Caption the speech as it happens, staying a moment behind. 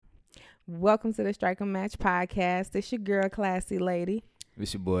Welcome to the Strike a Match podcast. It's your girl, Classy Lady.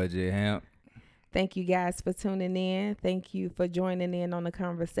 It's your boy, J Hamp. Thank you guys for tuning in. Thank you for joining in on the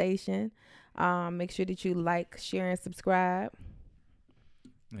conversation. Make sure that you like, share, and subscribe.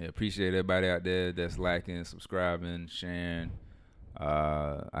 Yeah, appreciate everybody out there that's liking, subscribing, sharing.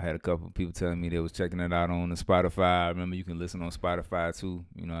 I had a couple of people telling me they was checking it out on the Spotify. Remember, you can listen on Spotify too.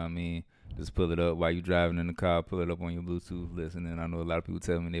 You know what I mean? Just pull it up while you're driving in the car. Pull it up on your Bluetooth, listening. I know a lot of people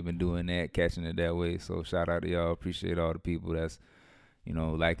tell me they've been doing that, catching it that way. So shout out to y'all. Appreciate all the people that's,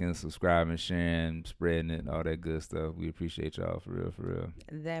 liking, subscribing, sharing, spreading it, all that good stuff. We appreciate y'all for real, for real.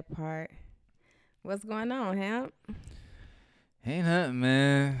 That part. What's going on, Hamp? Ain't nothing,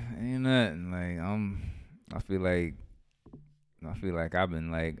 man. Ain't nothing. I feel like I've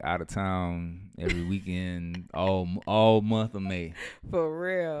been like out of town every weekend all month of May. For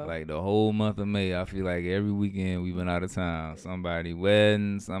real. Like the whole month of May, I feel like every weekend we've been out of town. Somebody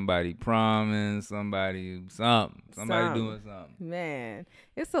wedding, somebody promising, somebody doing something. Man,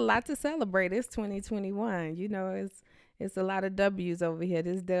 it's a lot to celebrate. It's 2021. You know, it's a lot of W's over here.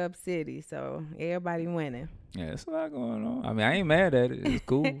 This Dub City, so everybody winning. Yeah, it's a lot going on. I mean, I ain't mad at it. It's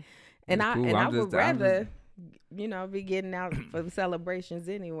cool. I would rather be getting out for celebrations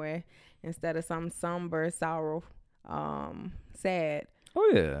anyway, instead of some somber, sorrow, sad.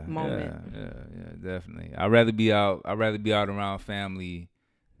 Oh yeah, moment. yeah, definitely. I'd rather be out around family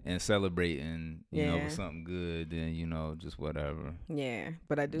and celebrating, with something good than just whatever. Yeah,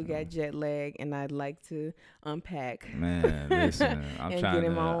 but I do got jet lag, and I'd like to unpack. Man, listen, I'm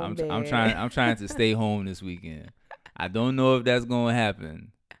trying to stay home this weekend. I don't know if that's gonna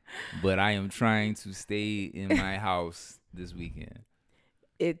happen, but I am trying to stay in my house this weekend.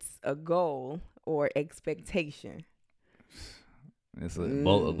 It's a goal or expectation. It's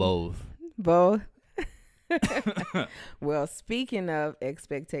both. Both. Well, speaking of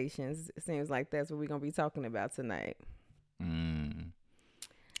expectations, it seems like that's what we're going to be talking about tonight.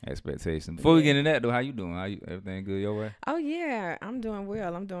 Expectations. Before we get into that, though, how you doing? Everything good your way? Oh, yeah. I'm doing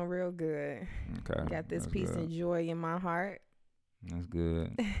well. I'm doing real good. Okay. Got this peace and joy in my heart. That's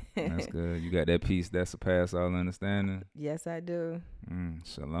good. That's good. You got that peace that surpasses all understanding? Yes, I do.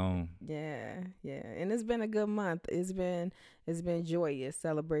 Shalom. Yeah. And it's been a good month. It's been joyous,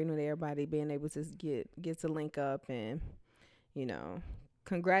 celebrating with everybody, being able to get to link up and,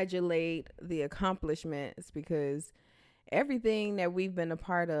 congratulate the accomplishments, because everything that we've been a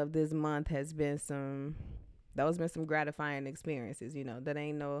part of this month has been some gratifying experiences. That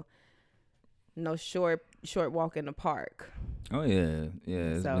ain't no short walk in the park. Oh yeah.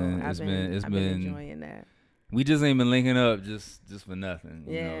 I've been enjoying that. We just ain't been linking up just for nothing.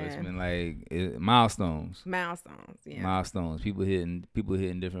 It's been like milestones. Yeah. Milestones. People hitting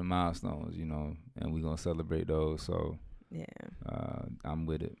different milestones. And we gonna celebrate those. So yeah. I'm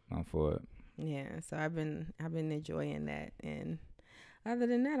with it. I'm for it. Yeah. So I've been enjoying that, and other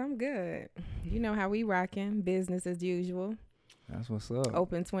than that, I'm good. You know how we rocking, business as usual. That's what's up.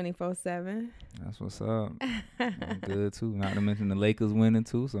 Open 24/7. That's what's up. I'm good too. Not to mention the Lakers winning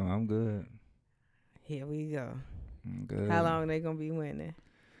too, so I'm good. Here we go. I'm good. How long they gonna be winning?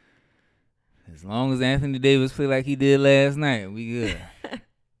 As long as Anthony Davis play like he did last night, we good.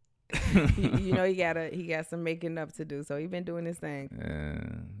 he got some making up to do, so he been doing his thing.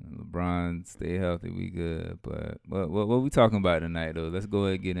 Yeah, LeBron stay healthy, we good. But what we talking about tonight though? Let's go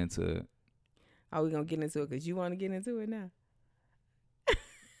ahead and get into it. Are we gonna get into it? Cause you want to get into it now.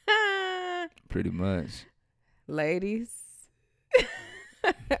 Pretty much. Ladies.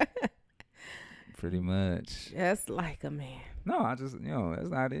 Pretty much. Just like a man. No, I just, that's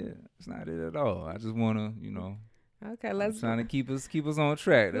not it. It's not it at all. I just want to, Okay, trying to keep us on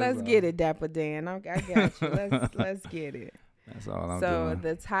track. Let's get it, Dapper Dan. I got you. Let's get it. That's all I'm doing. So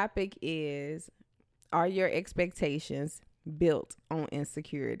the topic is, are your expectations built on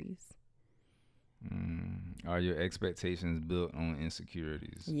insecurities? Are your expectations built on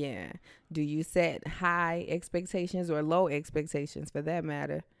insecurities? Yeah. Do you set high expectations or low expectations, for that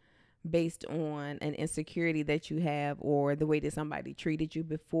matter, based on an insecurity that you have, or the way that somebody treated you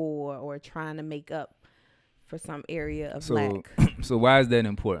before, or trying to make up for some area of lack? So why is that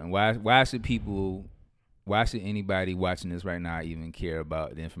important? Why should anybody watching this right now even care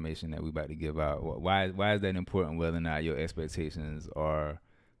about the information that we about to give out? Why is that important, whether or not your expectations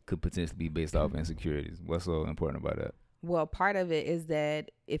could potentially be based off insecurities? What's so important about that? Well, part of it is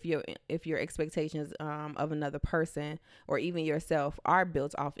that if your expectations of another person or even yourself are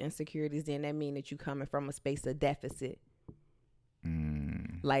built off insecurities, then that means that you coming from a space of deficit.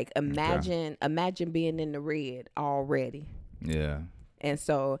 Like imagine being in the red already. Yeah. And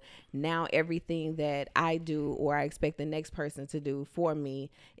so now everything that I do or I expect the next person to do for me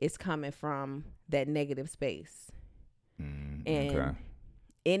is coming from that negative space. And Okay.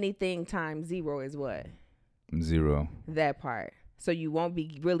 anything times 0 is what? 0. That part. So you won't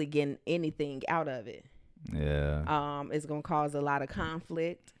be really getting anything out of it. Yeah. It's going to cause a lot of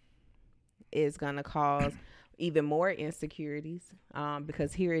conflict. It's going to cause even more insecurities,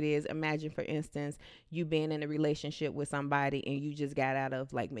 because here it is. Imagine, for instance, you being in a relationship with somebody and you just got out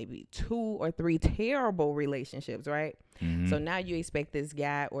of like maybe 2 or 3 terrible relationships, right? Mm-hmm. So now you expect this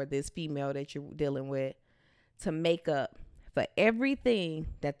guy or this female that you're dealing with to make up for everything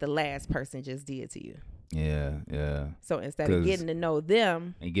that the last person just did to you. Yeah. So instead of getting to know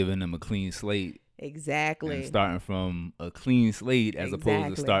them and giving them a clean slate. Exactly. And starting from a clean slate as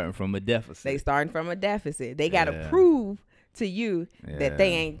opposed to starting from a deficit. They starting from a deficit. They got to prove to you that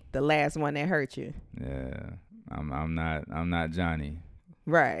they ain't the last one that hurt you. Yeah. I'm not Johnny.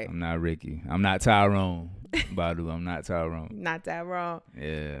 Right. I'm not Ricky. I'm not Tyrone. Badu, I'm not Tyrone. Not Tyrone.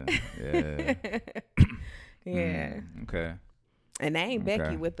 Yeah. Yeah. Okay. And they ain't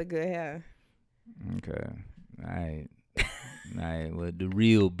Becky with the good hair. Okay. All right. Well, the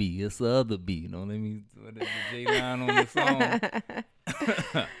real B. It's the other B. You know, let me put the J line on the song.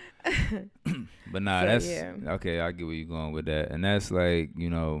 But nah, that's okay. I get where you're going with that, and that's like, you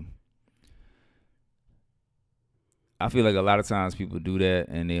know, I feel like a lot of times people do that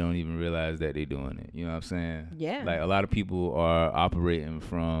and they don't even realize that they're doing it. You know what I'm saying? Yeah. Like a lot of people are operating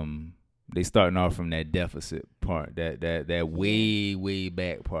from, they starting off from that deficit part, that way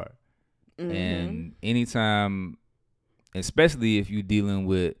back part. Mm-hmm. And anytime, especially if you're dealing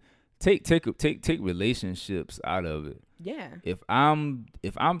with, take relationships out of it. Yeah. If I'm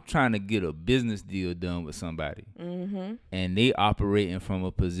trying to get a business deal done with somebody, mm-hmm. and they operating from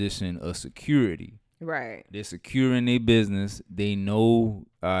a position of security, right? They're secure in their business. They know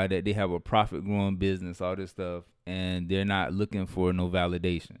that they have a profit growing business, all this stuff, and they're not looking for no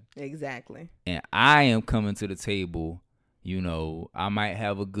validation. Exactly. And I am coming to the table. You know, I might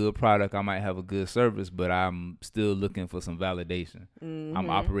have a good product, I might have a good service, but I'm still looking for some validation. Mm-hmm. I'm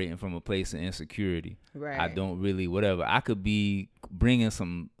operating from a place of insecurity. Right. I don't really, whatever. I could be bringing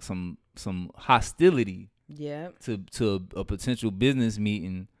some hostility. Yep. to a potential business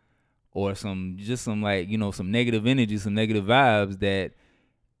meeting, or some like, you know, some negative energy, some negative vibes that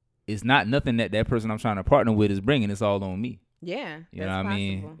it's not nothing that person I'm trying to partner with is bringing. It's all on me. Yeah. You know what I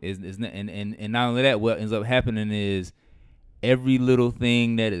mean? It's not, and not only that, what ends up happening is, every little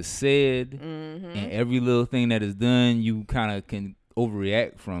thing that is said, mm-hmm. and every little thing that is done, you kind of can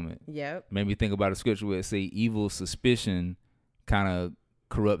overreact from it. Yep. Made me think about a scripture where it say evil suspicion kind of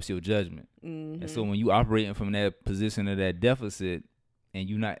corrupts your judgment. Mm-hmm. And so when you operating from that position of that deficit, and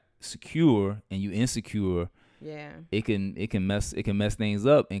you're not secure and you insecure, yeah, it can mess things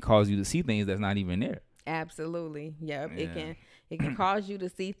up and cause you to see things that's not even there. Absolutely. Yep. Yeah. It can cause you to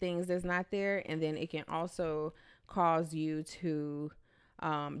see things that's not there, and then it can also cause you to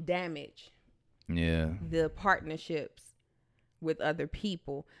damage the partnerships with other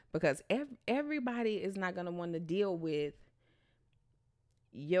people, because everybody is not going to want to deal with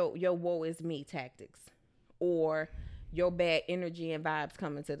your woe is me tactics or your bad energy and vibes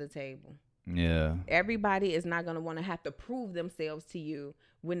coming to the table. Yeah. Everybody is not going to want to have to prove themselves to you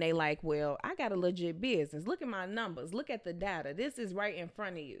when they like, well, I got a legit business. Look at my numbers. Look at the data. This is right in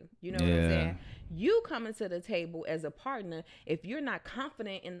front of you. You know what I'm saying? You coming to the table as a partner, if you're not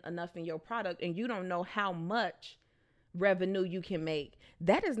confident enough in your product and you don't know how much revenue you can make,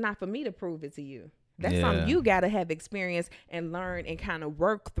 that is not for me to prove it to you. That's something you got to have experience and learn and kind of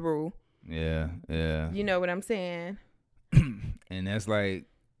work through. Yeah. You know what I'm saying? And that's like,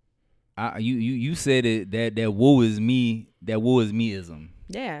 you said it, that woe is me, that woe is meism.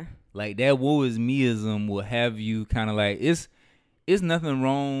 Yeah. Like that woe is meism will have you kind of like, it's nothing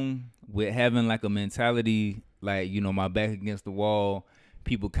wrong with having like a mentality like, you know, my back against the wall,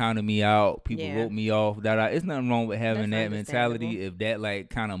 people counted me out, people wrote me off, it's nothing wrong with having that mentality if that like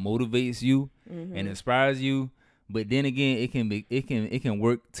kind of motivates you, mm-hmm. and inspires you. But then again, it can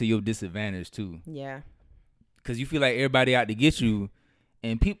work to your disadvantage too. Yeah. Cause you feel like everybody out to get you,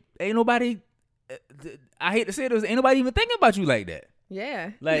 and people ain't nobody. I hate to say this, ain't nobody even thinking about you like that.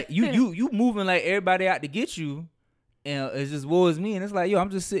 Yeah. Like you moving like everybody out to get you, And it's just woe is me. And it's like, yo, I'm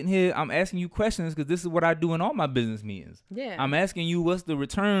just sitting here. I'm asking you questions because this is what I do in all my business meetings. Yeah. I'm asking you what's the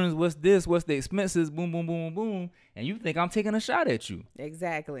returns, what's this, what's the expenses, boom, boom, boom, boom. And you think I'm taking a shot at you.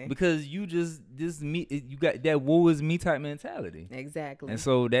 Exactly. Because you you got that woe is me type mentality. Exactly. And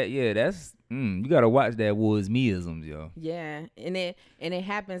so that's you got to watch that woe is me-isms, yo. Yeah. And it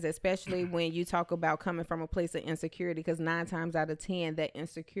happens especially when you talk about coming from a place of insecurity, because 9 times out of 10 that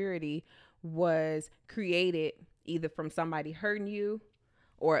insecurity was created either from somebody hurting you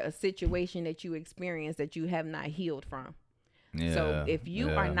or a situation that you experienced that you have not healed from. Yeah, so if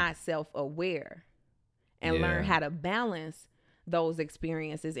you are not self-aware and learn how to balance those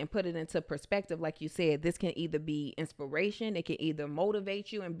experiences and put it into perspective, like you said, this can either be inspiration, it can either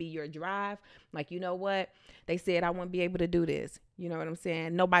motivate you and be your drive. Like, you know what? They said I wouldn't be able to do this. You know what I'm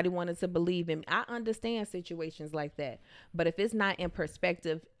saying? Nobody wanted to believe in me. I understand situations like that. But if it's not in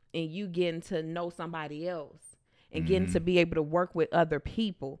perspective and you getting to know somebody else, and getting to be able to work with other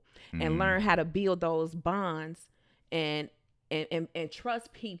people and learn how to build those bonds and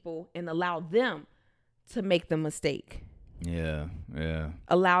trust people and allow them to make the mistake. Yeah.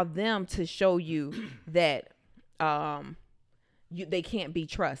 Allow them to show you that they can't be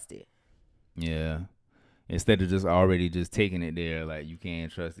trusted. Yeah. Instead of just already just taking it there, like you can't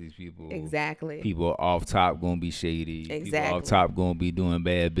trust these people. Exactly. People off top gonna be shady. Exactly. People off top gonna be doing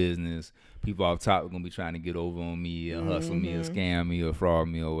bad business. People off top gonna be trying to get over on me or hustle me or scam me or fraud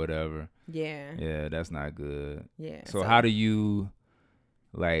me or whatever. Yeah. Yeah, that's not good. Yeah. So how do you,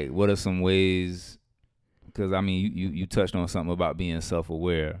 like, what are some ways, because I mean you touched on something about being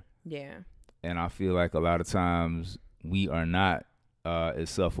self-aware. Yeah. And I feel like a lot of times we are not as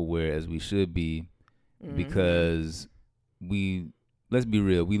self-aware as we should be. Because let's be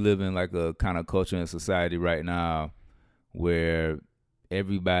real, we live in like a kind of culture and society right now where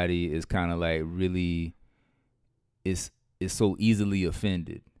everybody is kind of like really is so easily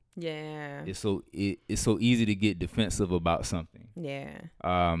offended. Yeah. It's so easy to get defensive about something. Yeah.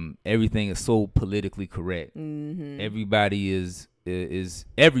 Everything is so politically correct. Everybody is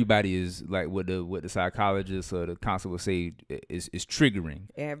like what the psychologist or the counselor would say is triggering.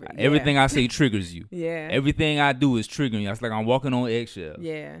 Everything I say triggers you. Yeah. Everything I do is triggering you. It's like I'm walking on eggshells.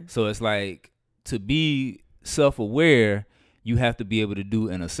 Yeah. So it's like, to be self-aware, you have to be able to do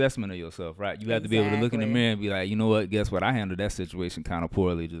an assessment of yourself, right? You have to be able to look in the mirror and be like, you know what? Guess what? I handled that situation kind of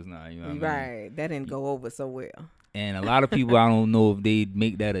poorly just now. You know what I mean? Right. That didn't go over so well. And a lot of people, I don't know if they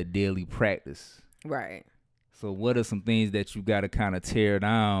make that a daily practice. Right. So what are some things that you got to kind of tear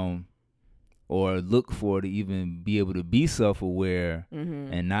down or look for to even be able to be self-aware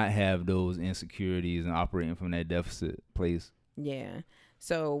and not have those insecurities and operating from that deficit place? Yeah.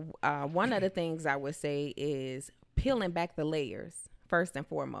 So one of the things I would say is peeling back the layers first and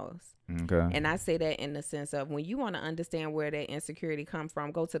foremost. Okay. And I say that in the sense of when you want to understand where that insecurity comes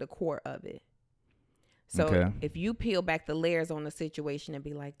from, go to the core of it. So if you peel back the layers on the situation and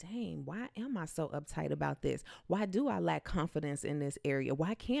be like, dang, why am I so uptight about this? Why do I lack confidence in this area?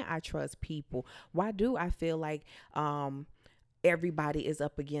 Why can't I trust people? Why do I feel like everybody is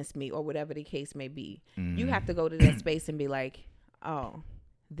up against me, or whatever the case may be? You have to go to that space and be like, oh,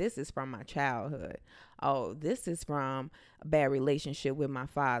 this is from my childhood. Oh, this is from a bad relationship with my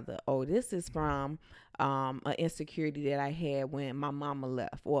father. Oh, this is from an insecurity that I had when my mama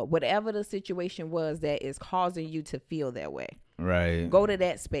left, or whatever the situation was that is causing you to feel that way. Right. Go to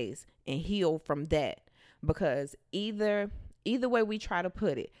that space and heal from that, because either way we try to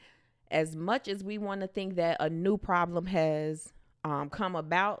put it, as much as we want to think that a new problem has come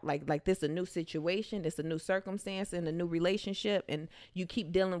about, like this a new situation, it's a new circumstance and a new relationship, and you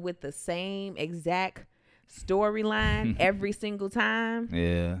keep dealing with the same exact storyline every single time.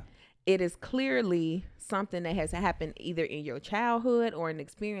 Yeah. It is clearly something that has happened either in your childhood or an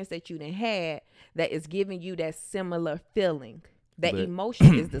experience that you done had that is giving you that similar feeling. That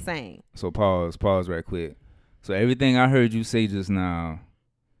emotion is the same. So pause right quick. So everything I heard you say just now,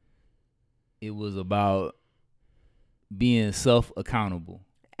 it was about being self-accountable.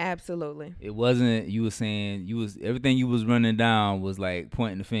 Absolutely. It wasn't, you were saying, everything you was running down was like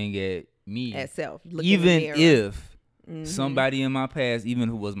pointing the finger at me. At self. Even if somebody in my past, even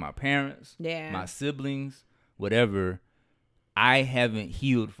who was my parents, my siblings, whatever, I haven't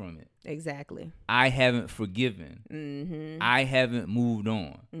healed from it. Exactly. I haven't forgiven. I haven't moved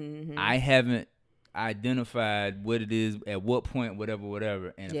on. I haven't identified what it is at what point,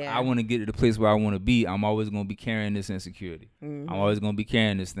 whatever. And if I want to get to the place where I want to be, I'm always going to be carrying this insecurity. I'm always going to be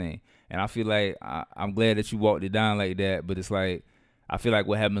carrying this thing. And I feel like I'm glad that you walked it down like that. But it's like, I feel like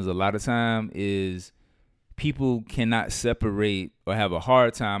what happens a lot of time is people cannot separate or have a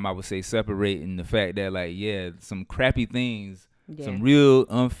hard time, I would say, separating the fact that, like, yeah, some crappy things, some real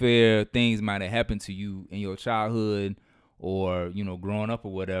unfair things might have happened to you in your childhood or, you know, growing up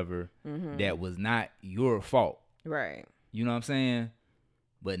or whatever, that was not your fault. Right. You know what I'm saying?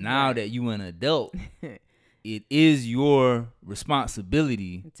 But now that you an adult, it is your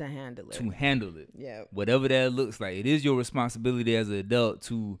responsibility to handle it. Yeah. Whatever that looks like. It is your responsibility as an adult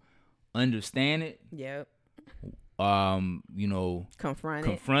to understand it. Yep. You know, confront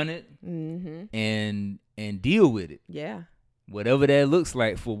it. And deal with it. Yeah. Whatever that looks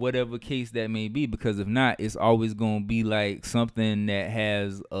like for whatever case that may be, because if not, it's always gonna be like something that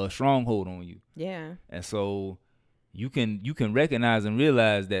has a stronghold on you. Yeah. And so you can recognize and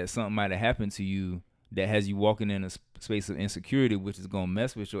realize that something might have happened to you that has you walking in a space of insecurity, which is gonna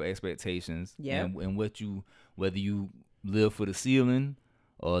mess with your expectations. Yeah. And whether you live for the ceiling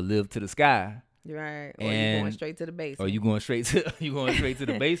or live to the sky. Right. Or you going straight to the basement. Or you going straight to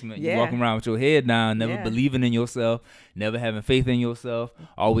the basement. Yeah. You walking around with your head down, never believing in yourself, never having faith in yourself,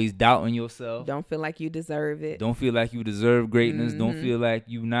 always doubting yourself. Don't feel like you deserve it. Don't feel like you deserve greatness. Don't feel like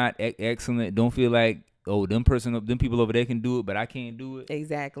you not excellent. Don't feel like, oh, them people over there can do it, but I can't do it.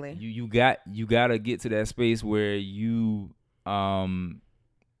 Exactly. You gotta get to that space where you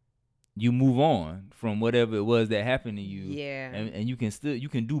move on from whatever it was that happened to you. Yeah. And you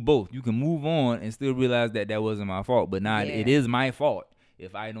can do both. You can move on and still realize that wasn't my fault. But now it is my fault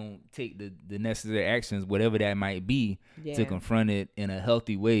if I don't take the necessary actions, whatever that might be, to confront it in a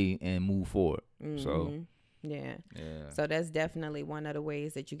healthy way and move forward. So yeah. So that's definitely one of the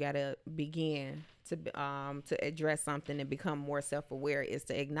ways that you gotta begin to address something and become more self-aware, is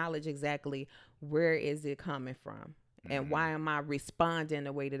to acknowledge exactly where is it coming from. And why am I responding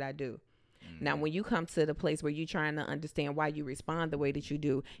the way that I do? Now, when you come to the place where you're trying to understand why you respond the way that you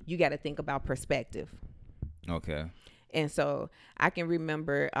do, you got to think about perspective. Okay. And so I can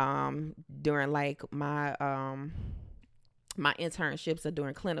remember during like my my internships or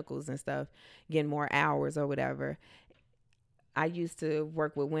during clinicals and stuff, getting more hours or whatever, I used to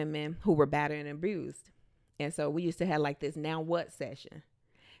work with women who were battered and abused. And so we used to have like this now what session.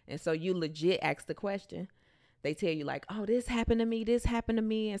 And so you legit ask the question. They tell you like, oh, this happened to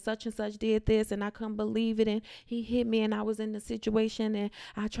me, and such did this, and I couldn't believe it, and he hit me, and I was in the situation, and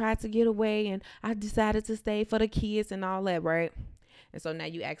I tried to get away, and I decided to stay for the kids and all that, right? And so now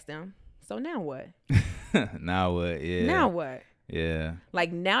you ask them, so now what? Now what? Yeah. Now what? Yeah.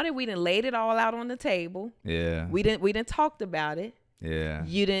 Like, now that we done laid it all out on the table. Yeah. We didn't talked about it. Yeah.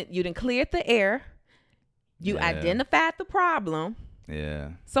 You didn't cleared the air. You identified the problem. Yeah.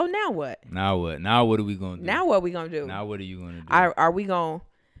 So now what? Now what? Now what are we gonna do? Now what we gonna do? Now what are you gonna do? Are we gonna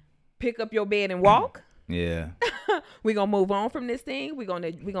pick up your bed and walk? Yeah. We gonna move on from this thing. We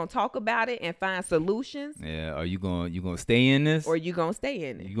gonna talk about it and find solutions. Yeah. Are you gonna stay in this? Or you gonna stay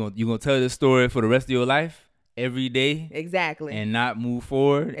in it? You gonna tell this story for the rest of your life every day? Exactly. And not move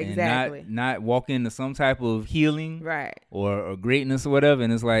forward. Exactly. And not walk into some type of healing. Right. Or greatness or whatever.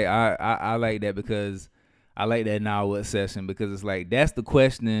 And it's like I like that, because I like that now what session, because it's like, that's the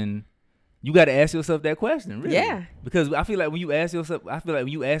question. You got to ask yourself that question, really. Yeah. Because I feel like when you ask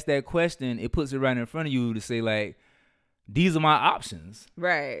that question, it puts it right in front of you to say like, these are my options.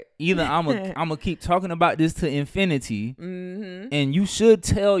 Right. Either I'm gonna keep talking about this to infinity, and you should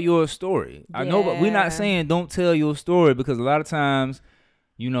tell your story. I know, but we're not saying don't tell your story, because a lot of times,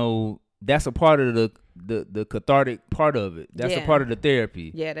 you know, that's a part of the cathartic part of it. That's a part of the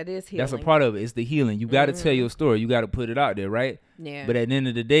therapy. Yeah, that is healing. That's a part of it. It's the healing. You got to tell your story. You got to put it out there, right? Yeah. But at the end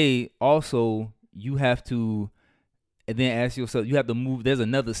of the day, also, you have to then ask yourself, you have to move. There's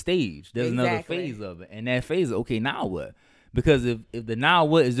another stage. There's another phase of it. And that phase is, okay, now what? Because if the now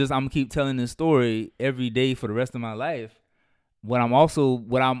what is just, I'm going to keep telling this story every day for the rest of my life, what I'm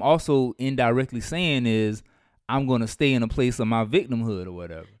also indirectly saying is, I'm going to stay in a place of my victimhood or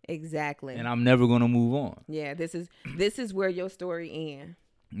whatever. Exactly. And I'm never going to move on. Yeah, this is where your story ends.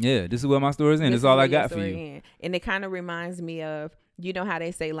 Yeah, this is where my story's in. This is all I got for you. And it kind of reminds me of, you know how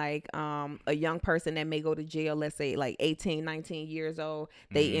they say like a young person that may go to jail, let's say like 18, 19 years old,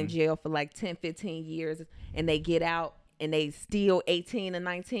 they in jail for like 10, 15 years, and they get out and they still 18 or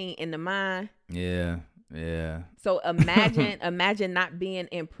 19 in the mind. Yeah. Yeah. So imagine not being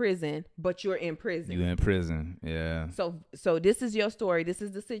in prison, but you're in prison. You're in prison. Yeah. So this is your story. This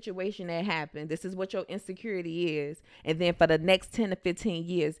is the situation that happened. This is what your insecurity is. And then for the next 10 to 15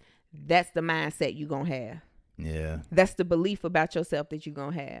 years, that's the mindset you're going to have. Yeah. That's the belief about yourself that you're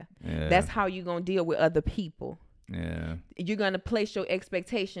going to have. Yeah. That's how you're going to deal with other people. Yeah. You're going to place your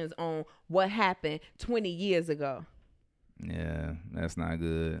expectations on what happened 20 years ago. Yeah, that's not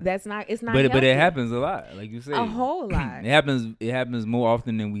good. It's not But healthy. it happens a lot, like you say. A whole lot. It happens more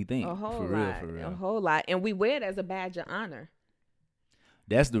often than we think. A whole for lot. real. A whole lot. And we wear it as a badge of honor.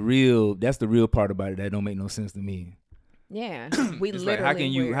 That's the real part about it that don't make no sense to me. Yeah. We it's literally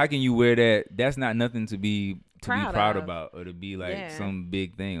like, how can you wear that? That's not nothing to be proud of. about, or to be like some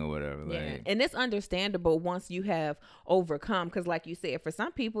big thing or whatever. Yeah. Like, And it's understandable once you have overcome, because like you said, for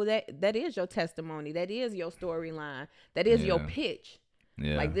some people that is your testimony, that is your storyline, that is your pitch.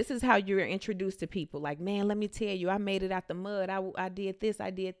 Yeah. Like, this is how you're introduced to people. Like, man, let me tell you, I made it out the mud. I did this,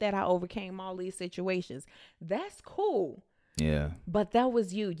 I did that, I overcame all these situations. That's cool. Yeah. But that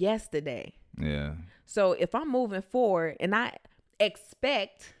was you yesterday. Yeah. So if I'm moving forward and I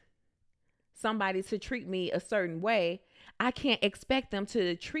expect somebody to treat me a certain way, I can't expect them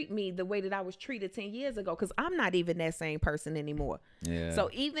to treat me the way that I was treated 10 years ago, because I'm not even that same person anymore. Yeah. So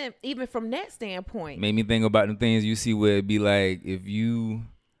even from that standpoint, made me think about the things you see where it'd be like, if you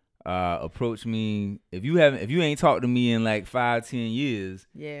approach me, if you ain't talked to me in like 5-10 years,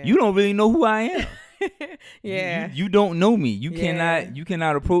 you don't really know who I am. You don't know me. You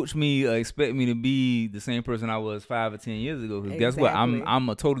cannot approach me or expect me to be the same person I was 5 or 10 years ago. Because guess what? I'm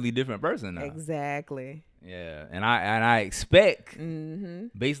a totally different person now. Exactly. Yeah, and I expect, Mm-hmm.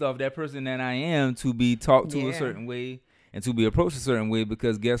 based off that person that I am, to be talked to a certain way and to be approached a certain way.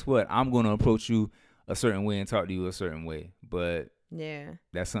 Because guess what? I'm gonna approach you a certain way and talk to you a certain way. But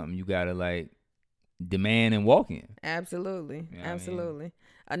that's something you gotta like demand and walk in. Absolutely. You know Absolutely.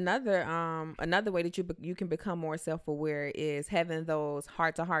 Another way that you can become more self-aware is having those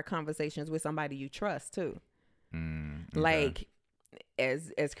heart-to-heart conversations with somebody you trust too. Okay. Like,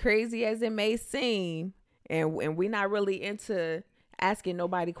 as crazy as it may seem, and we're not really into asking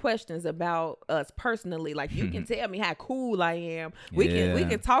nobody questions about us personally. Like, you can tell me how cool I am. We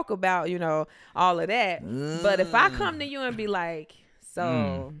can talk about, all of that. But if I come to you and be like,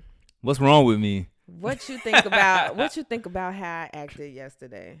 so what's wrong with me? What you think about how I acted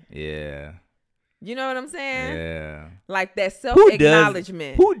yesterday? Yeah. You know what I'm saying? Yeah. Like that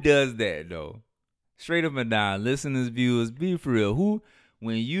self-acknowledgement. Who does that though? Straight up and down, listeners, viewers, be for real.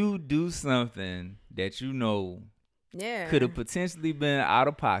 When you do something that you know could have potentially been out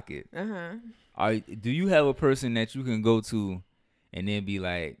of pocket, do you have a person that you can go to and then be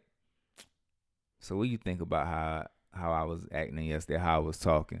like, so what do you think about how I was acting yesterday, how I was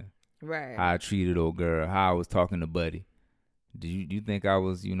talking? Right. How I treated old girl, how I was talking to Buddy. Do you think I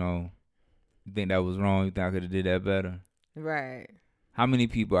was, you think that was wrong? You think I could have did that better? Right. How many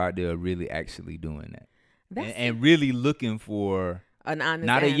people out there are really actually doing that? And really looking for an honest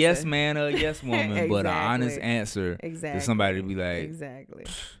not answer. A yes man or a yes woman, exactly. but an honest answer to somebody to be like, exactly.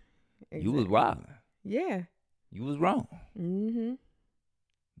 You was wild. Yeah. You was wrong. Mm-hmm.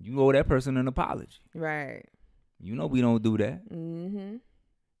 You owe that person an apology. Right. You know we don't do that. Mm-hmm.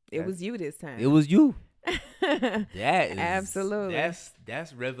 It was you this time. It was you. That is absolutely.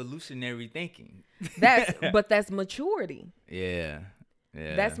 That's revolutionary thinking. But that's maturity. Yeah.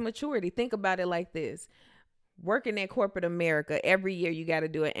 That's maturity. Think about it like this. Working in corporate America, every year you got to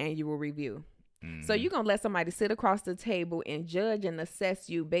do an annual review. Mm-hmm. So you're going to let somebody sit across the table and judge and assess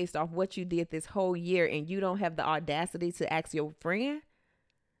you based off what you did this whole year, and you don't have the audacity to ask your friend?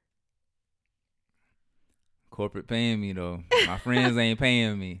 Corporate paying me though. My friends ain't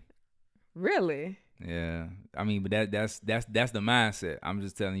paying me. Really? Yeah. I mean, but that's the mindset. I'm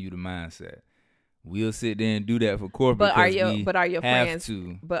just telling you the mindset. We'll sit there and do that for corporate. But are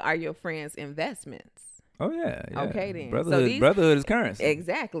your friends investments? Oh yeah. Okay then. Brotherhood is currency.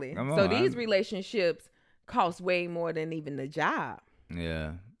 Exactly. These relationships cost way more than even the job.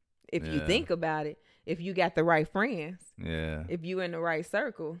 Yeah. If you think about it, if you got the right friends. Yeah. If you in the right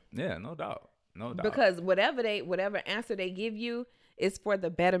circle. Yeah, no doubt. No doubt. Because whatever answer they give you is for the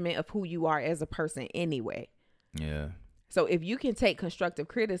betterment of who you are as a person anyway. Yeah. So if you can take constructive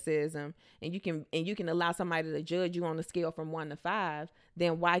criticism and you can allow somebody to judge you on a scale from 1 to 5,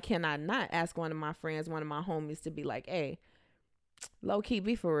 then why can I not ask one of my friends, one of my homies, to be like, hey, low key,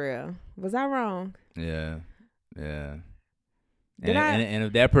 be for real. Was I wrong? Yeah. Yeah. And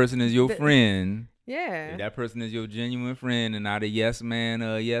if that person is your friend, if that person is your genuine friend and not a yes man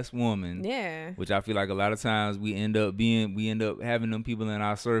or a yes woman, which I feel like a lot of times we end up having them people in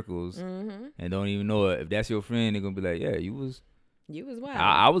our circles and don't even know it. If that's your friend, they're gonna be like, yeah, you was wild.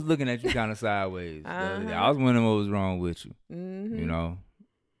 I was looking at you kind of sideways. I was wondering what was wrong with you. You know,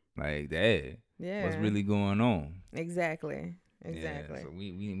 like that. Yeah, what's really going on? Exactly. Yeah, so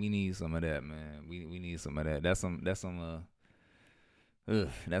we need some of that, man. We need some of that. That's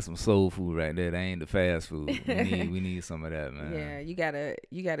some soul food right there. That ain't the fast food. We need some of that, man. Yeah,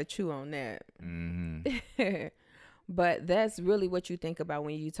 you gotta chew on that. Mm-hmm. But that's really what you think about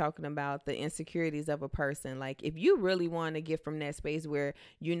when you're talking about the insecurities of a person. Like, if you really want to get from that space where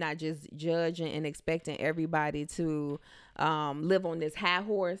you're not just judging and expecting everybody to live on this high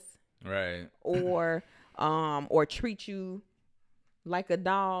horse, Right. or treat you like a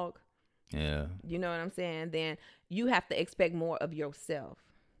dog, Yeah. you know what I'm saying? Then you have to expect more of yourself.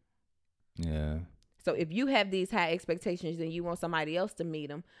 Yeah. So if you have these high expectations and you want somebody else to meet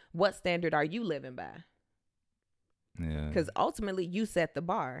them, what standard are you living by? Yeah. Because ultimately you set the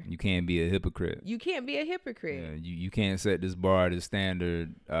bar. You can't be a hypocrite. You can't be a hypocrite. Yeah. You can't set this bar, this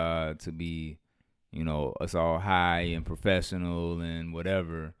standard, to be, us all high and professional and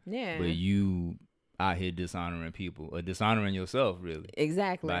whatever. Yeah. But you out here dishonoring people or dishonoring yourself, really.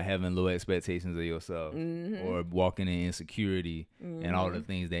 Exactly. By having low expectations of yourself, or walking in insecurity and all the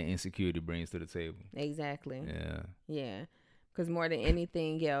things that insecurity brings to the table. Exactly. Yeah. Yeah. Because more than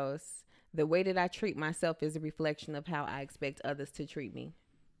anything else, the way that I treat myself is a reflection of how I expect others to treat me.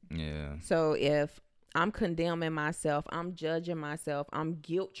 Yeah. So if I'm condemning myself, I'm judging myself, I'm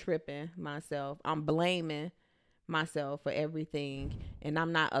guilt tripping myself, I'm blaming myself for everything, and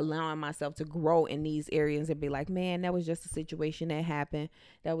I'm not allowing myself to grow in these areas and be like, man, that was just a situation that happened,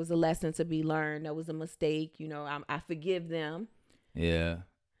 that was a lesson to be learned, that was a mistake, I forgive them. Yeah.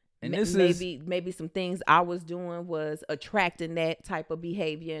 And this maybe some things I was doing was attracting that type of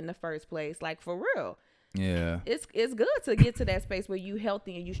behavior in the first place. Like, for real. Yeah. It's good to get to that space where you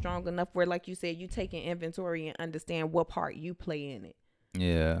healthy and you strong enough where, like you said, you taking inventory and understand what part you play in it.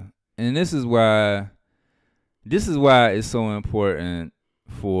 Yeah. And this is why it's so important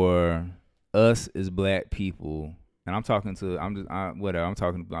for us as Black people. And I'm talking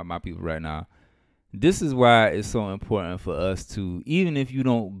about my people right now. This is why it's so important for us to, even if you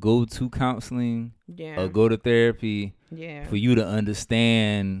don't go to counseling or go to therapy, for you to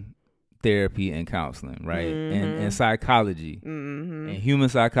understand therapy and counseling, right? And psychology, and human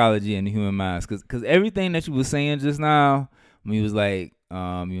psychology and the human minds. Because everything that you were saying just now, when you was like,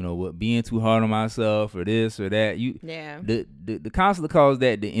 what, being too hard on myself or this or that, the counselor calls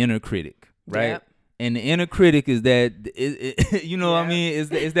that the inner critic, right? Yep. And the inner critic is that, what I mean?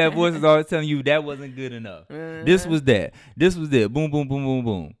 It's that voice is always telling you that wasn't good enough. This was that. This was that. Boom, boom, boom, boom,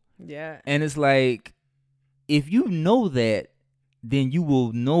 boom. Yeah. And it's like, if you know that, then you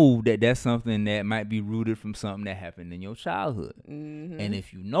will know that that's something that might be rooted from something that happened in your childhood. And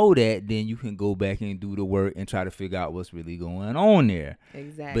if you know that, then you can go back and do the work and try to figure out what's really going on there.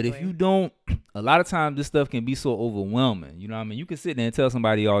 Exactly. But if you don't, a lot of times this stuff can be so overwhelming. You know what I mean? You can sit there and tell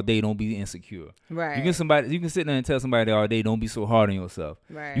somebody all day, don't be insecure. Right. You can sit there and tell somebody all day, don't be so hard on yourself.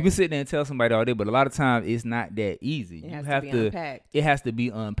 Right. You can sit there and tell somebody all day, but a lot of times it's not that easy. It has to be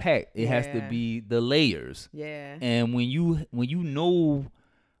unpacked. It has to be the layers. Yeah. And when you know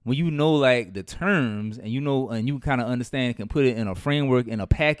like the terms, and you kind of understand and can put it in a framework, in a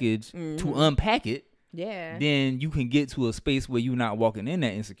package to unpack it, then you can get to a space where you're not walking in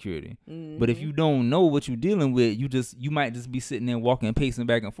that insecurity. But if you don't know what you're dealing with, you might just be sitting there walking, pacing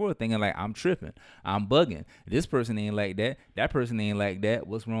back and forth, thinking like, I'm tripping, I'm bugging. This person ain't like that. That person ain't like that.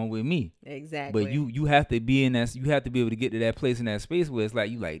 What's wrong with me? Exactly. But you have to be in that. You have to be able to get to that place, in that space where it's like,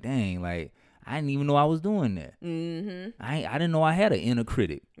 you like, dang, like, I didn't even know I was doing that. I didn't know I had an inner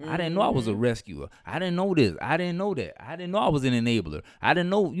critic. I didn't know I was a rescuer. I didn't know this. I didn't know that. I didn't know I was an enabler. I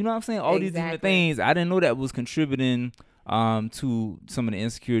didn't know, you know what I'm saying? All these different things. I didn't know that was contributing to some of the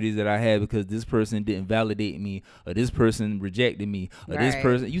insecurities that I had, because this person didn't validate me, or this person rejected me, or this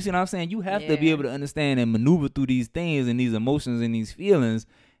person. You see what I'm saying? You have to be able to understand and maneuver through these things and these emotions and these feelings,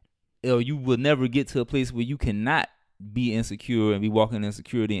 or you will never get to a place where you cannot be insecure and be walking in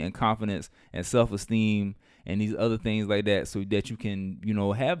insecurity and confidence and self-esteem and these other things like that, so that you can,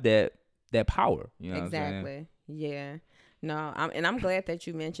 have that power. You know exactly. What I'm saying? Yeah. No, I'm glad that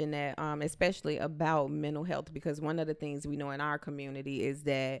you mentioned that, especially about mental health, because one of the things we know in our community is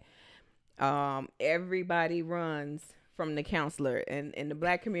that everybody runs from the counselor, and in the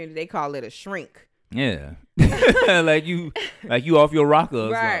Black community they call it a shrink. Yeah. like you off your rocker.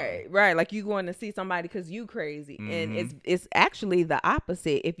 Right. Like you going to see somebody because you crazy. And it's actually the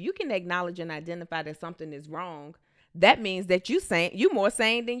opposite. If you can acknowledge and identify that something is wrong, that means that you more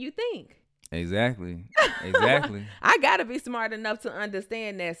sane than you think. Exactly. I gotta be smart enough to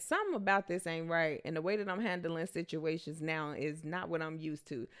understand that something about this ain't right, and the way that I'm handling situations now is not what I'm used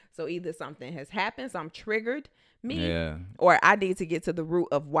to. So either something has happened, so I'm triggered me, or I need to get to the root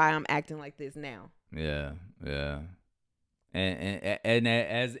of why I'm acting like this now. Yeah. And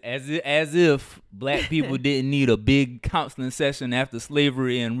as if black people didn't need a big counseling session after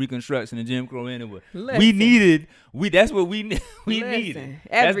slavery and Reconstruction and Jim Crow anyway. That's what we needed.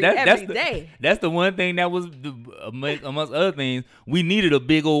 Every that's day. That's the one thing that was amongst other things, we needed a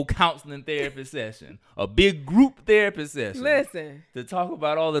big old counseling therapy session, a big group therapy session. Listen, to talk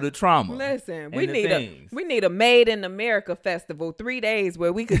about all of the trauma. Listen, we need a Made in America festival, 3 days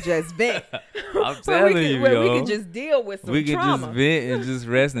where we could just vent. I'm telling you, where we could just deal with some trauma. We could just vent and just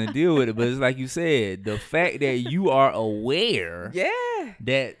rest and deal with it. But it's like you said, the fact that you are aware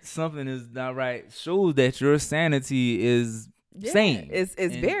that something is not right shows that your sanity is sane. It's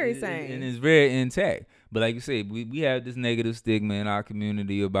very sane. And it's very intact. But like you said, we have this negative stigma in our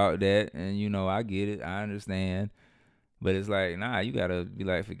community about that. And, you know, I get it. I understand. But it's like, nah, you got to be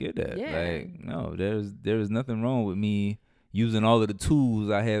like, forget that. Yeah. Like, no, there is nothing wrong with me using all of the tools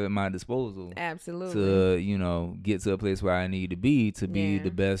I have at my disposal. Absolutely. To, you know, get to a place where I need to be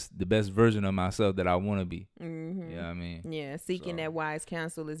the best version of myself that I want to be. Mm-hmm. You know what I mean? Yeah, seeking that wise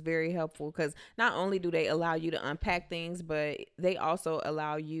counsel is very helpful because not only do they allow you to unpack things, but they also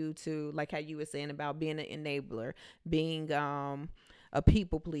allow you to, like how you were saying about being an enabler, being a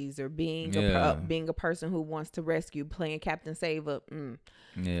people pleaser, being a person who wants to rescue, playing Captain Save Up.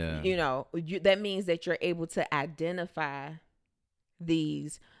 Yeah. You know, that means that you're able to identify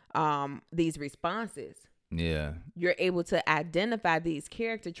these responses. Yeah. You're able to identify these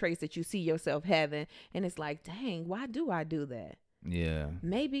character traits that you see yourself having, and it's like, dang, why do I do that? Yeah.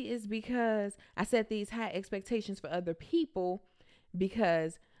 Maybe it's because I set these high expectations for other people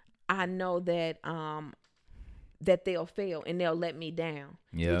because I know that that they'll fail and they'll let me down,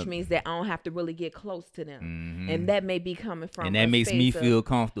 which means that I don't have to really get close to them. Mm-hmm. And that may be coming from and that makes me feel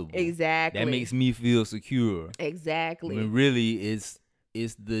comfortable. Exactly. That makes me feel secure. Exactly. When really it's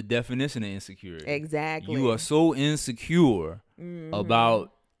the definition of insecurity. Exactly. You are so insecure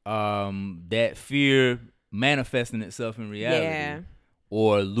about that fear manifesting itself in reality.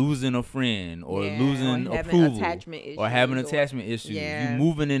 Or losing a friend, or losing approval, or having attachment issues. You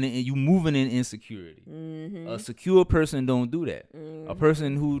moving in insecurity. Mm-hmm. A secure person don't do that. Mm-hmm. A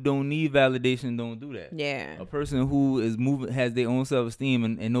person who don't need validation don't do that. Yeah. A person who is has their own self-esteem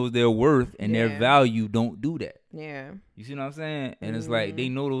and knows their worth and their value don't do that. Yeah. You see what I'm saying? And it's like they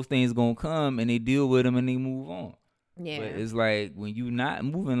know those things gonna come and they deal with them and they move on. Yeah. But it's like when you not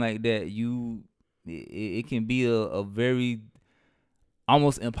moving like that, it can be a very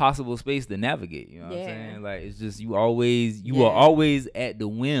almost impossible space to navigate. You know what I'm saying? Like it's just you are always at the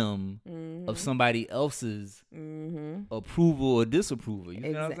whim of somebody else's approval or disapproval. You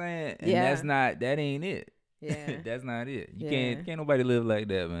know what I'm saying? And that ain't it. Yeah. That's not it. You can't nobody live like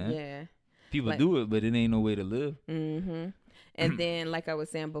that, man. Yeah. People do it, but it ain't no way to live. Mm-hmm. And then, like I was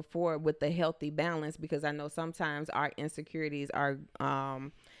saying before, with the healthy balance, because I know sometimes our insecurities are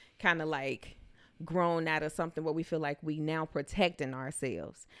kind of like grown out of something where we feel like we now protecting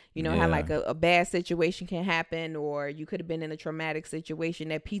ourselves. You know how like a bad situation can happen, or you could have been in a traumatic situation.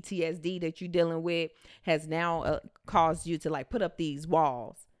 That PTSD that you're dealing with has now caused you to like put up these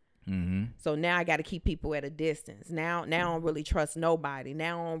walls. Mm-hmm. So now I got to keep people at a distance. Now I don't really trust nobody.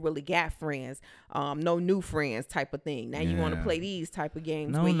 Now I don't really got friends. No new friends type of thing. Now you want to play these type of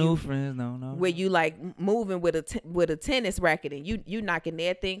games. No new friends. No. Where you like moving with a tennis racket and you knocking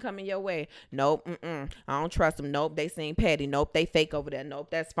everything coming your way. Nope. I don't trust them. Nope. They seem petty. Nope. They fake over there.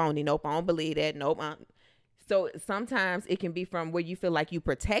 Nope. That's phony. Nope. I don't believe that. Nope. So sometimes it can be from where you feel like you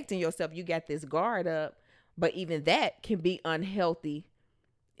protecting yourself. You got this guard up, but even that can be unhealthy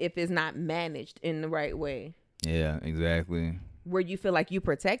if it's not managed in the right way. Yeah, exactly. Where you feel like you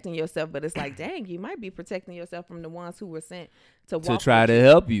protecting yourself, but it's like, dang, you might be protecting yourself from the ones who were sent to try to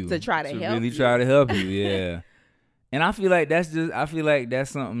help you. To try to help you. Try to help you, yeah. And I feel like that's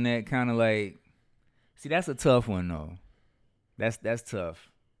something that kind of like, see, that's a tough one though. That's tough.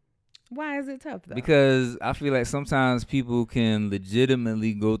 Why is it tough though? Because I feel like sometimes people can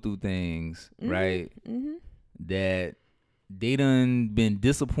legitimately go through things, right? Mm-hmm. That they done been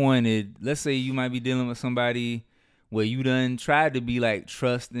disappointed. Let's say you might be dealing with somebody where you done tried to be like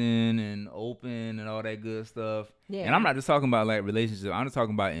trusting and open and all that good stuff. Yeah. And I'm not just talking about like relationships. I'm just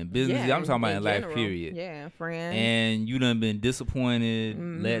talking about in business. Yeah, I'm talking about in life, period. Yeah, friends. And you done been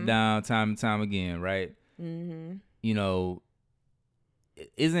disappointed, let down time and time again, right? Mm-hmm. You know,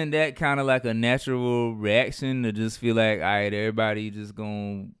 isn't that kind of like a natural reaction to just feel like, all right, everybody just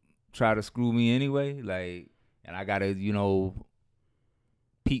gonna try to screw me anyway? Like, and I gotta, you know,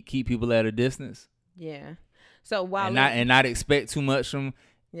 keep people at a distance. Yeah. So while not expect too much from.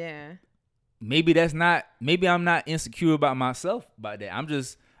 Yeah. Maybe I'm not insecure about myself about that.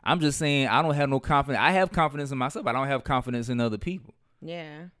 I'm just saying I don't have no confidence. I have confidence in myself. I don't have confidence in other people.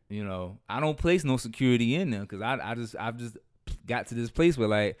 Yeah. You know, I don't place no security in them because I've just got to this place where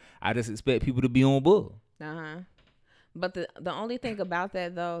like I just expect people to be on board. But the only thing about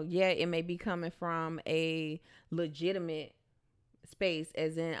that though, yeah, it may be coming from a legitimate space,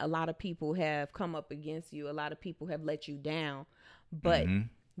 as in a lot of people have come up against you, a lot of people have let you down, but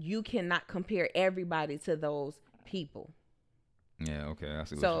you cannot compare everybody to those people. Yeah, okay. I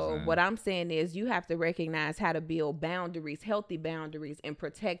see what So you're saying. what I'm saying is you have to recognize how to build boundaries, healthy boundaries, and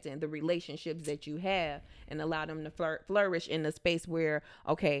protecting the relationships that you have and allow them to flourish in the space where,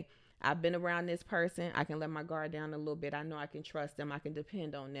 okay, I've been around this person. I can let my guard down a little bit. I know I can trust them. I can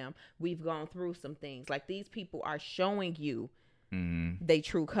depend on them. We've gone through some things. Like these people are showing you they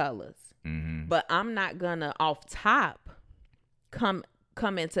true colors. But I'm not gonna off top come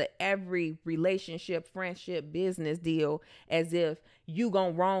into every relationship, friendship, business deal as if you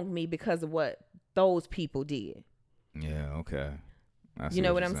gonna wrong me because of what those people did. Yeah, okay. You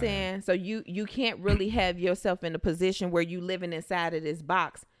know what I'm saying? So you can't really have yourself in a position where you living inside of this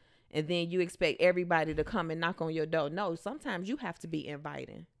box and then you expect everybody to come and knock on your door. No, sometimes you have to be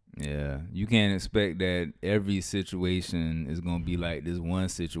inviting. Yeah, you can't expect that every situation is gonna be like this one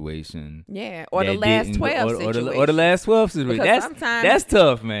situation. Yeah, or the last 12 situations. Or the last 12 situations. That's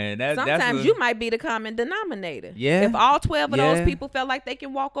tough, man. Sometimes you might be the common denominator. Yeah. If all 12 of those people felt like they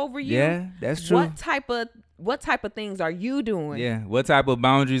can walk over you. Yeah, that's true. What type of things are you doing? Yeah. What type of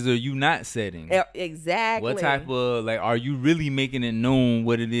boundaries are you not setting? Exactly. What type of are you really making it known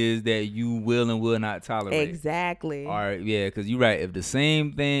what it is that you will and will not tolerate? Exactly. All right, yeah, because you're right. If the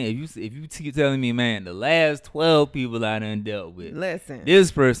same thing, if you keep telling me, man, the last 12 people I done dealt with, listen,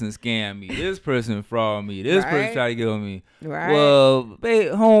 this person scammed me, this person fraud me, this person tried to get on me. Right. Well,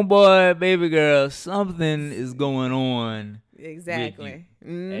 homeboy, baby girl, something is going on. Exactly.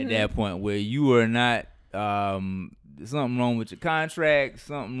 At that point where you are not. Something wrong with your contract,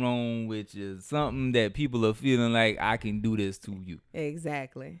 something wrong with something that people are feeling like I can do this to you.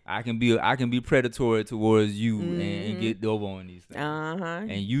 Exactly. I can be predatory towards you and get over on these things.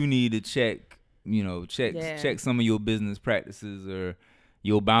 And you need to check some of your business practices or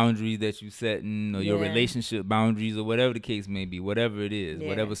your boundaries that you setting or your relationship boundaries or whatever the case may be, whatever it is,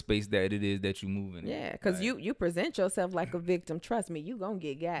 whatever space that it is that you move in. Yeah, because you present yourself like a victim. Trust me, you gonna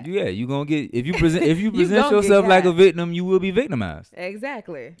get got. Yeah, you gonna get if you present yourself like a victim, you will be victimized.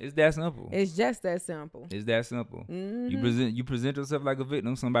 Exactly. It's that simple. It's just that simple. It's that simple. You present yourself like a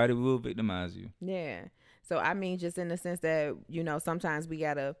victim, somebody will victimize you. Yeah. So I mean, just in the sense that sometimes we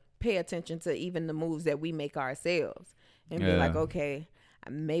gotta pay attention to even the moves that we make ourselves and be like, okay,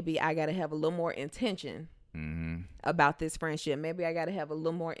 maybe I got to have a little more intention about this friendship. Maybe I got to have a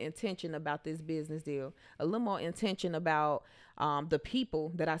little more intention about this business deal, a little more intention about the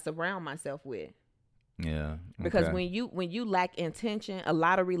people that I surround myself with. Yeah. Okay. Because when you lack intention, a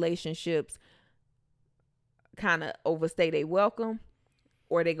lot of relationships kind of overstay their welcome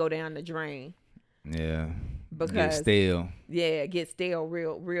or they go down the drain. Yeah. Because get stale. Yeah, get stale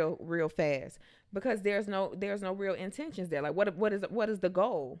real fast. Because there's no real intentions there. Like what is the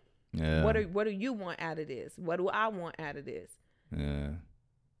goal? Yeah. What do you want out of this? What do I want out of this? Yeah.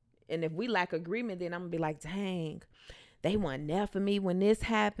 And if we lack agreement, then I'm gonna be like, dang, they weren't there for me when this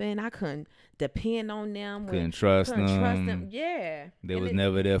happened. I couldn't depend on them. Couldn't trust them. Yeah. They was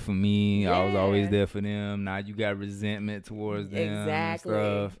never there for me. Yeah. I was always there for them. Now you got resentment towards them. Exactly.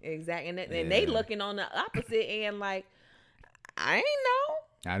 And stuff. Exactly. And they looking on the opposite end like, I ain't know.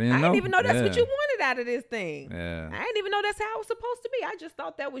 I I didn't even know that's what you wanted out of this thing. Yeah. I didn't even know that's how it was supposed to be. I just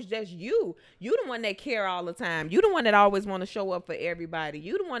thought that was just you. You the one that care all the time. You the one that always want to show up for everybody.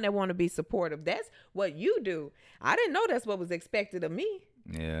 You the one that want to be supportive. That's what you do. I didn't know that's what was expected of me.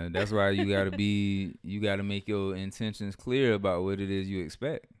 Yeah, that's why you gotta make your intentions clear about what it is you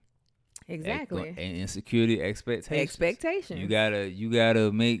expect. Exactly. And insecurity expectations. You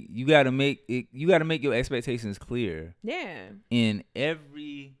gotta make your expectations clear. Yeah. In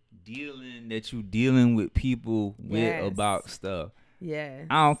every dealing that you dealing with people with about stuff. Yeah.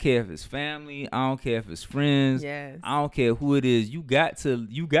 I don't care if it's family. I don't care if it's friends. Yes. I don't care who it is. You got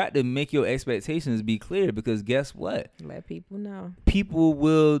to make your expectations be clear because guess what? Let people know. People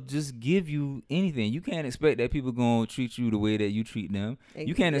will just give you anything. You can't expect that people gonna treat you the way that you treat them.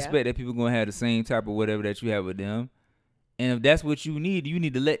 You can't expect that people gonna have the same type of whatever that you have with them. And if that's what you need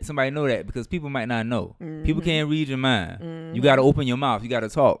to let somebody know that because people might not know. People can't read your mind. You got to open your mouth. You got to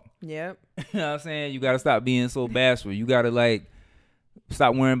talk. Yep. You know what I'm saying? You got to stop being so bashful. You got to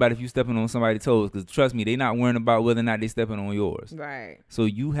Stop worrying about if you stepping on somebody's toes, because trust me, they not worrying about whether or not they stepping on yours. Right. So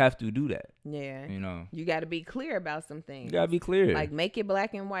you have to do that. Yeah. You know. You got to be clear about some things. You got to be clear. Like, make it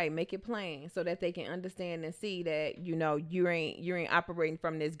black and white, make it plain, so that they can understand and see that, you know, you ain't operating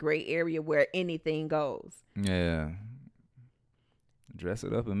from this gray area where anything goes. Yeah. Dress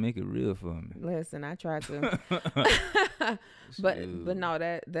it up and make it real for me. Listen, I tried to. but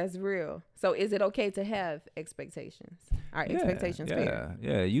no, that's real. So is it okay to have expectations? Are expectations fair?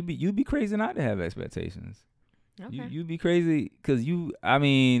 Yeah, you be crazy not to have expectations. Okay. You be crazy because I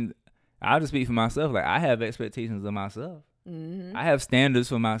mean, I'll just speak for myself. Like, I have expectations of myself. Mm-hmm. I have standards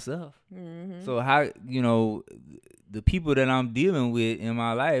for myself. Mm-hmm. So how, you know, the people that I'm dealing with in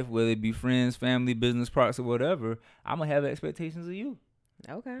my life, whether it be friends, family, business partners, or whatever, I'm gonna have expectations of you.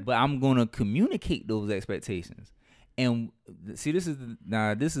 Okay. But I'm gonna communicate those expectations. And see, this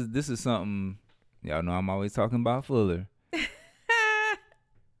is something, y'all know I'm always talking about Fuller.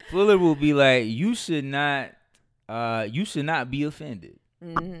 Fuller will be like, you should not be offended,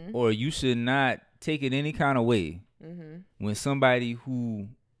 mm-hmm. or you should not take it any kind of way mm-hmm. when somebody who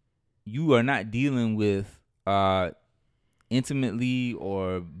you are not dealing with intimately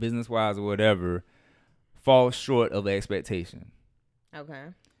or business wise or whatever falls short of expectation. Okay.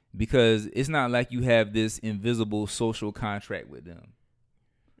 Because it's not like you have this invisible social contract with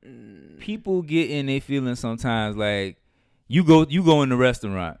them. People get in their feelings sometimes. Like, you go in the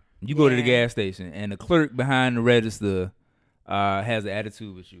restaurant, you go to the gas station, and the clerk behind the register has an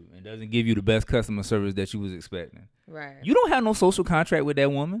attitude with you and doesn't give you the best customer service that you was expecting. Right. You don't have no social contract with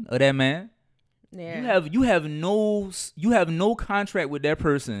that woman or that man. Yeah. You have no contract with that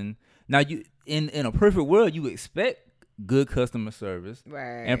person. Now, you in a perfect world, you expect good customer service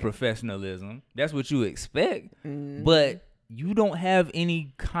and professionalism. That's what you expect. Mm-hmm. But you don't have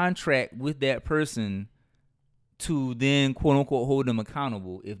any contract with that person to then, quote unquote, hold them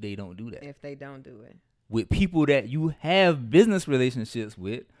accountable if they don't do that. If they don't do it. With people that you have business relationships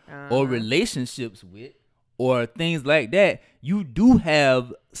with or relationships with or things like that, you do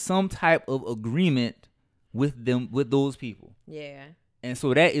have some type of agreement with them, with those people. Yeah. And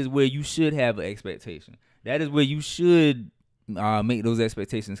so that is where you should have an expectation. That is where you should make those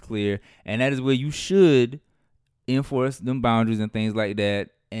expectations clear. And that is where you should enforce them boundaries and things like that,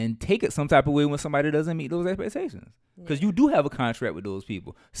 and take it some type of way when somebody doesn't meet those expectations. Because you do have a contract with those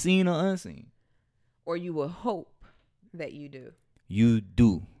people, seen or unseen. Or you will hope that you do. You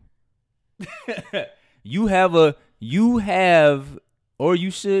do. You have, or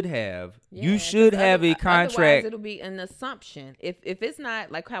you should have. Yeah, you should have a contract. Otherwise, it'll be an assumption. If it's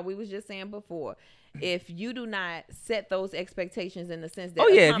not, like how we was just saying before, if you do not set those expectations in the sense that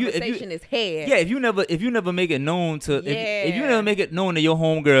a conversation is had. Yeah, if you never make it known to if you never make it known to your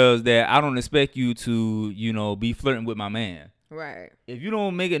homegirls that I don't expect you to, you know, be flirting with my man. Right. If you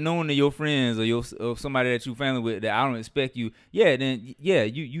don't make it known to your friends or somebody that you family with that I don't expect you,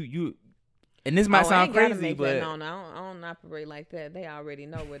 you and this might sound crazy, but I don't operate like that. They already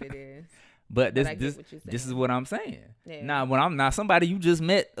know what it is. But this is what I'm saying. Yeah. Now, when I'm not somebody you just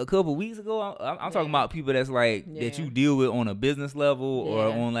met a couple weeks ago, I'm talking about people that's like that you deal with on a business level or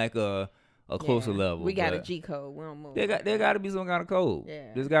on like a closer level. We got a G code. We don't move. There got to be some kind of code.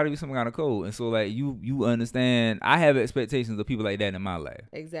 Yeah. There's got to be some kind of code. And so like you understand, I have expectations of people like that in my life.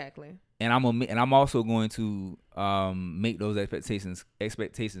 Exactly. And I'm also going to make those expectations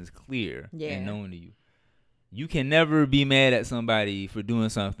clear and known to you. You can never be mad at somebody for doing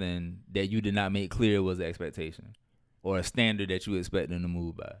something that you did not make clear was an expectation or a standard that you expect them to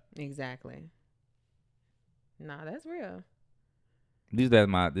move by. Exactly. Nah, that's real.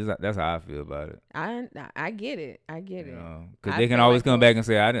 That's how I feel about it. I get it. Because they can always come back and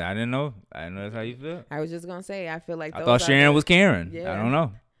say, I didn't know that's how you feel. I was just gonna say, I feel like I thought Sharon was Karen. Yeah. I don't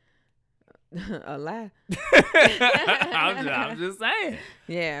know. A lie. I'm just saying.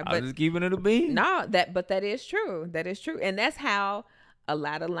 Yeah, but I'm just keeping it a bean. No, but that is true. That is true, and that's how a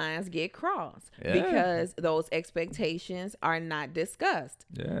lot of lines get crossed because those expectations are not discussed.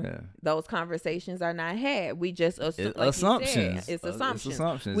 Yeah, those conversations are not had. We just assume, like assumptions. It's assumptions. It's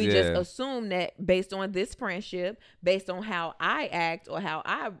assumptions. We just assume that based on this friendship, based on how I act or how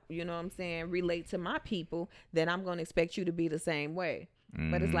I, you know what I'm saying, relate to my people, then I'm going to expect you to be the same way.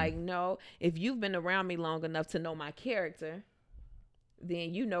 But it's like, no, if you've been around me long enough to know my character,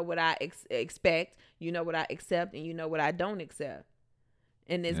 then you know what I expect, you know what I accept, and you know what I don't accept.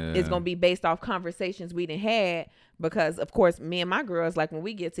 And it's going to be based off conversations we done had because, of course, me and my girls, like when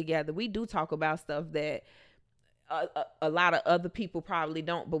we get together, we do talk about stuff that a lot of other people probably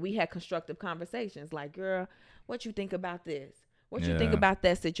don't, but we had constructive conversations like, girl, what you think about this? What you think about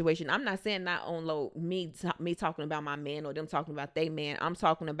that situation? I'm not saying not on low me talking about my man or them talking about they man. I'm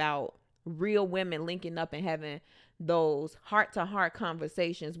talking about real women linking up and having those heart to heart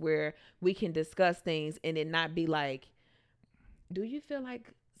conversations where we can discuss things and it not be like, do you feel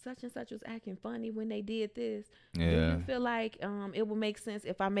like such and such was acting funny when they did this? Do you feel like it will make sense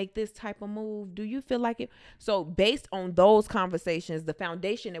if I make this type of move? Do you feel like it? So based on those conversations, the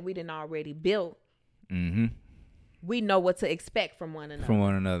foundation that we didn't already built, we know what to expect from one another. From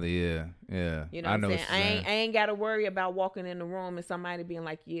one another, yeah. You know what I'm saying? I ain't got to worry about walking in the room and somebody being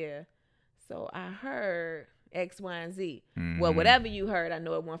like, yeah, so I heard X, Y, and Z. Well, whatever you heard, I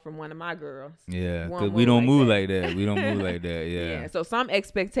know it went from one of my girls. Yeah, because we don't move like that. We don't move like that, yeah. So some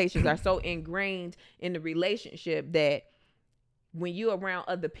expectations are so ingrained in the relationship that when you around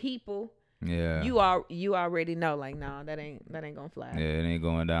other people, you already know, like, no, that ain't gonna fly. Yeah, it ain't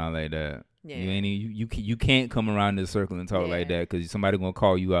going down like that. Yeah. You can't come around this circle and talk like that because somebody gonna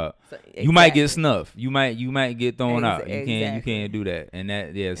call you out. So, exactly. You might get snuffed. You might get thrown out. You can't do that. And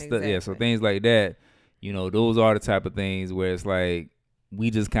that so things like that, those are the type of things where it's like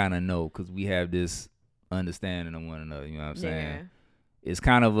we just kind of know because we have this understanding of one another. You know what I'm saying? It's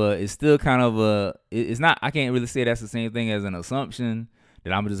not. I can't really say that's the same thing as an assumption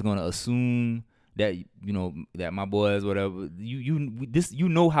that I'm just gonna assume that that my boys whatever you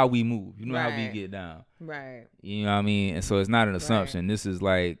know how we move, how we get down, right? You know what I mean? And so it's not an assumption. This is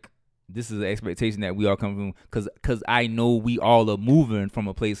an expectation that we all come from because I know we all are moving from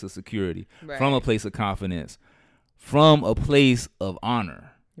a place of security, from a place of confidence, from a place of honor.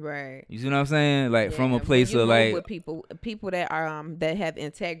 Right. You see what I'm saying? Like from a place of like with people that are that have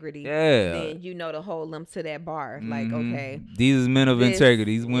integrity. Yeah. Then to hold them to that bar. Like, okay. These men of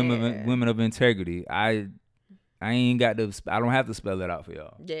integrity. These women of integrity. I don't have to spell it out for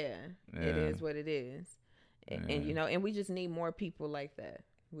y'all. Yeah. It is what it is. And and we just need more people like that.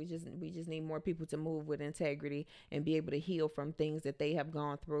 We just need more people to move with integrity and be able to heal from things that they have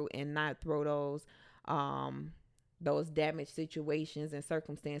gone through and not throw those damaged situations and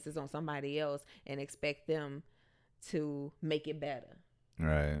circumstances on somebody else and expect them to make it better.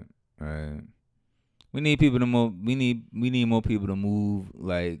 Right. We need people to move. We need more people to move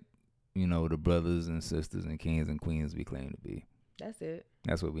like, the brothers and sisters and kings and queens we claim to be. That's it.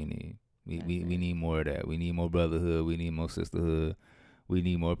 That's what we need. We need more of that. We need more brotherhood. We need more sisterhood. We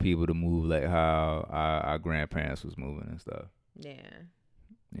need more people to move like how our grandparents was moving and stuff. Yeah.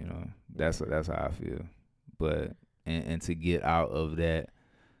 That's how I feel. But and to get out of that,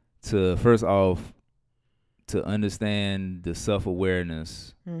 to first off, to understand the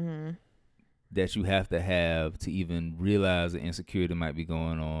self-awareness that you have to even realize the insecurity might be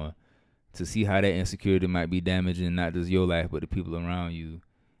going on, to see how that insecurity might be damaging not just your life but the people around you,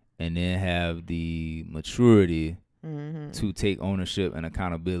 and then have the maturity to take ownership and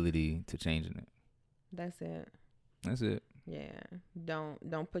accountability to changing it. That's it. Yeah.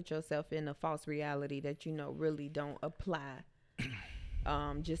 Don't put yourself in a false reality that really don't apply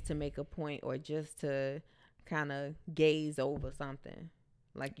just to make a point or just to kind of gaze over something.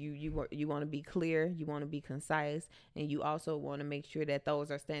 Like you want to be clear, you want to be concise, and you also want to make sure that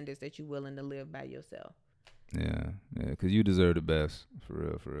those are standards that you're willing to live by yourself. Yeah, because you deserve the best,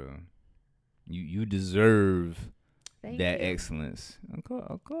 for real. You deserve that excellence.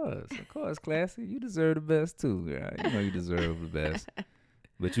 Of course, classy. You deserve the best too, girl. You deserve the best.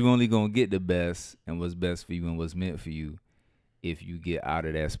 But you only gonna get the best and what's best for you and what's meant for you if you get out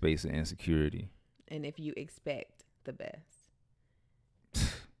of that space of insecurity. And if you expect the best.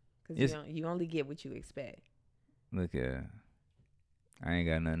 Because you only get what you expect. Look at, I ain't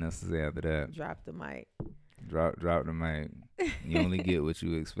got nothing else to say after that. Drop the mic. Drop the mic. You only get what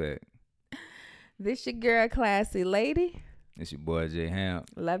you expect. This your girl, Classy Lady. It's your boy, J Hamp.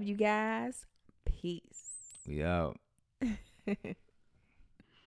 Love you guys. Peace. We out.